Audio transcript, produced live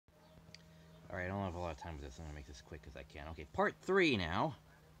Alright, I don't have a lot of time with this. I'm gonna make this quick as I can. Okay, part 3 now.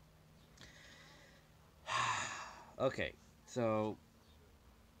 Okay, so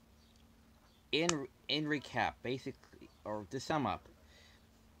in recap, basically, or to sum up,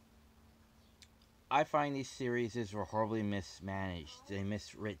 I find these series were horribly mismanaged. They're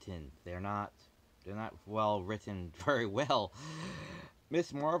miswritten. They're not well written very well.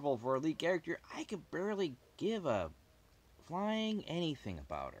 Miss Marvel, for a lead character, I could barely give a flying anything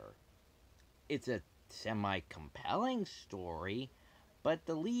about her. It's a semi-compelling story, but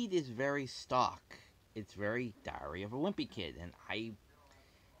the lead is very stock. It's very Diary of a Wimpy Kid, and I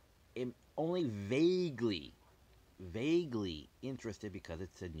am only vaguely interested because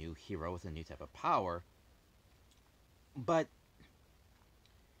it's a new hero with a new type of power. But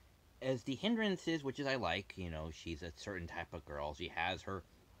as the hindrances, which is I like, she's a certain type of girl. She has her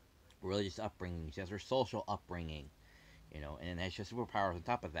religious upbringing. She has her social upbringing. And then has superpowers on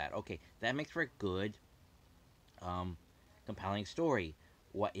top of that. Okay, that makes for a good, compelling story.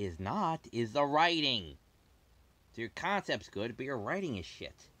 What is not is the writing. So your concept's good, but your writing is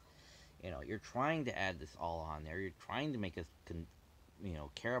shit. You're trying to add this all on there. You're trying to make us,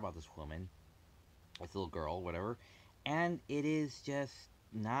 care about this woman, this little girl, whatever, and it is just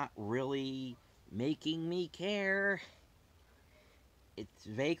not really making me care. It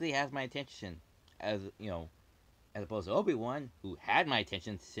vaguely has my attention, as opposed to Obi-Wan, who had my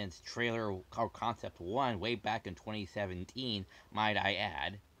attention since trailer or concept 1 way back in 2017, might I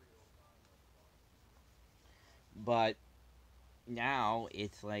add. But now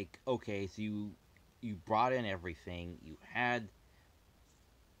it's like, okay, so you brought in everything, you had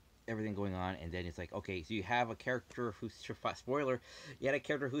everything going on, and then it's like, okay, so you have a character who survived. Spoiler: you had a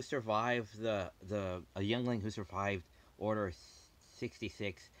character who survived a youngling who survived Order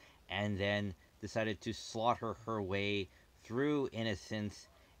 66, and then decided to slaughter her way through innocence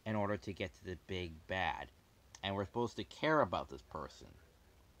in order to get to the big bad, and we're supposed to care about this person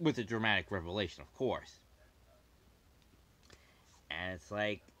with a dramatic revelation, of course. And it's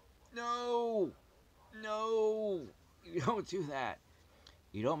like, no, no, you don't do that.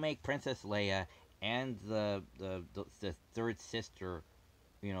 You don't make Princess Leia and the third sister,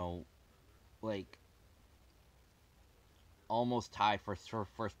 you know, like almost tied for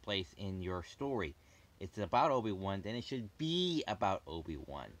first place in your story. It's about Obi-Wan, then it should be about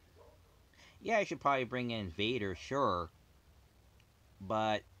Obi-Wan. Yeah, I should probably bring in Vader, sure,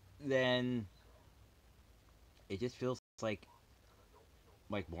 but then it just feels like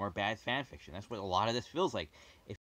more bad fan fiction. That's what a lot of this feels like. It